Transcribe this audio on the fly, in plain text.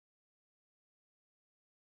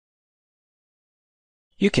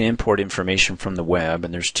You can import information from the web,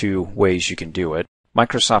 and there's two ways you can do it.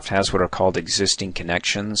 Microsoft has what are called existing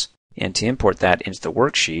connections, and to import that into the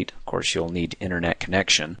worksheet, of course you'll need internet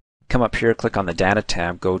connection. Come up here, click on the Data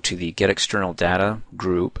tab, go to the Get External Data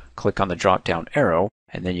group, click on the drop-down arrow,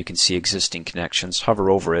 and then you can see existing connections.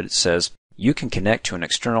 Hover over it, it says you can connect to an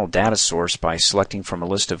external data source by selecting from a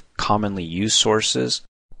list of commonly used sources.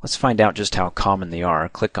 Let's find out just how common they are.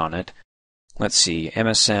 Click on it. Let's see,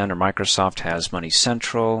 MSN or Microsoft has Money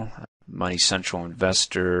Central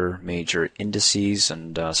Investor, Major Indices,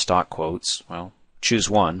 and Stock Quotes. Well, choose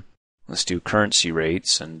one. Let's do currency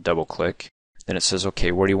rates and double click. Then it says,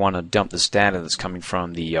 okay, where do you want to dump this data that's coming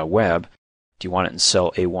from the web? Do you want it in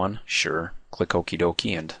cell A1? Sure. Click Okie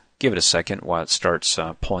dokie and give it a second while it starts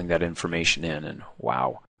pulling that information in, and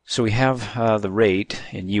wow. So we have the rate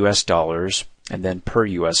in US dollars and then per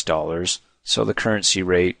US dollars. So the currency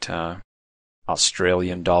rate,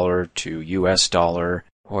 Australian dollar to US dollar.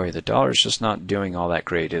 Boy, the dollar's just not doing all that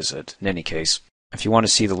great, is it? In any case, if you want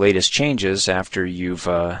to see the latest changes after you've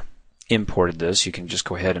imported this, you can just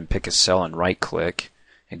go ahead and pick a cell and right click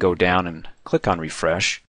and go down and click on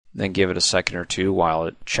refresh. Then give it a second or two while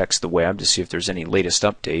it checks the web to see if there's any latest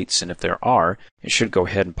updates, and if there are, it should go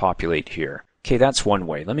ahead and populate here. Okay, that's one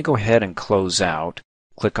way. Let me go ahead and close out.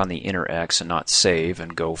 Click on the inner X and not save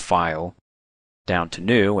and go File, down to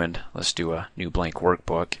New, and let's do a new blank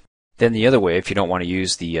workbook. Then the other way, if you don't want to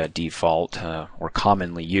use the default or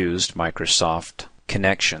commonly used Microsoft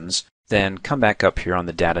connections, then come back up here on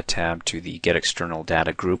the Data tab to the Get External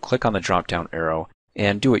Data group, click on the drop-down arrow,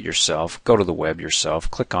 and do it yourself. Go to the web yourself,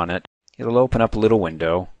 click on it. It'll open up a little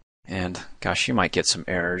window, and gosh, you might get some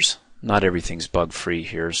errors. Not everything's bug-free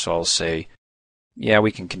here, so I'll say, yeah,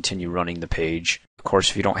 we can continue running the page. Of course,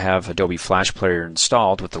 if you don't have Adobe Flash Player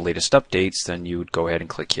installed with the latest updates, then you would go ahead and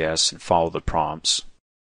click yes and follow the prompts.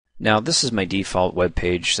 Now, this is my default web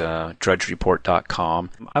page, drudgereport.com.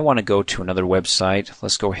 I want to go to another website.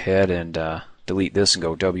 Let's go ahead and delete this and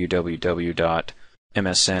go www.msn.com,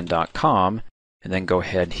 and then go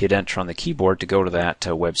ahead and hit enter on the keyboard to go to that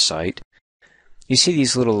website. You see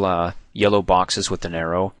these little yellow boxes with an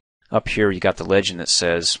arrow. Up here you got the legend that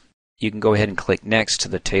says you can go ahead and click next to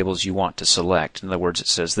the tables you want to select. In other words, it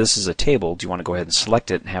says this is a table. Do you want to go ahead and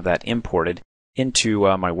select it and have that imported into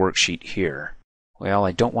my worksheet here? Well,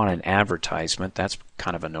 I don't want an advertisement. That's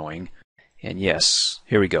kind of annoying. And yes,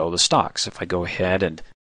 here we go, the stocks. If I go ahead and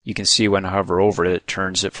you can see when I hover over it, it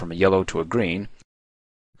turns it from a yellow to a green.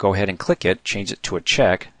 Go ahead and click it, change it to a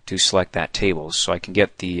check to select that table. So I can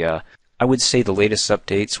get the, I would say the latest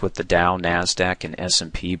updates with the Dow, NASDAQ, and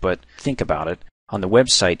S&P, but think about it. On the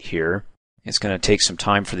website here, it's going to take some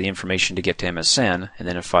time for the information to get to MSN, and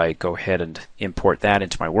then if I go ahead and import that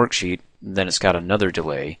into my worksheet, then it's got another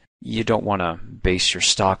delay. You don't want to base your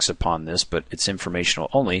stocks upon this, but it's informational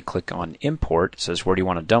only. Click on Import. It says, where do you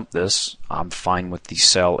want to dump this? I'm fine with the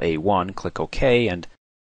cell A1. Click OK, and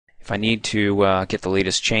if I need to get the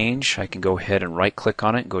latest change, I can go ahead and right-click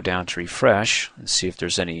on it and go down to Refresh and see if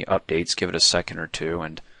there's any updates. Give it a second or two,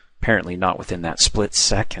 and apparently not within that split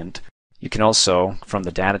second. You can also, from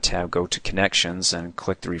the Data tab, go to Connections and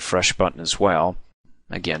click the Refresh button as well.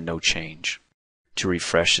 Again, no change. To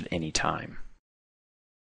refresh at any time.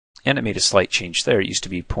 And it made a slight change there. It used to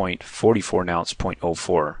be 0.44, now it's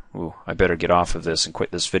 0.04. Ooh, I better get off of this and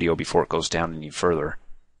quit this video before it goes down any further.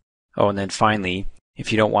 Oh, and then finally,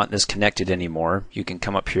 if you don't want this connected anymore, you can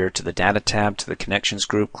come up here to the Data tab, to the Connections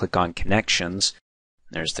group, click on Connections.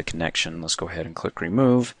 There's the connection. Let's go ahead and click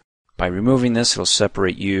Remove. By removing this, it'll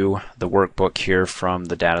separate you, the workbook here, from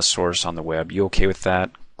the data source on the web. You okay with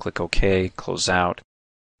that? Click OK, close out.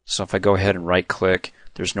 So if I go ahead and right-click,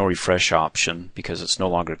 there's no refresh option because it's no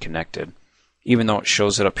longer connected. Even though it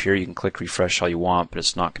shows it up here, you can click refresh all you want, but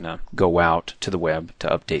it's not going to go out to the web to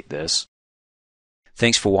update this.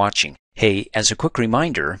 Thanks for watching. Hey, as a quick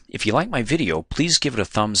reminder, if you like my video, please give it a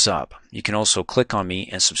thumbs up. You can also click on me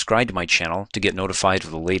and subscribe to my channel to get notified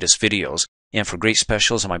of the latest videos. And for great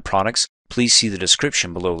specials on my products, please see the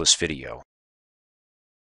description below this video.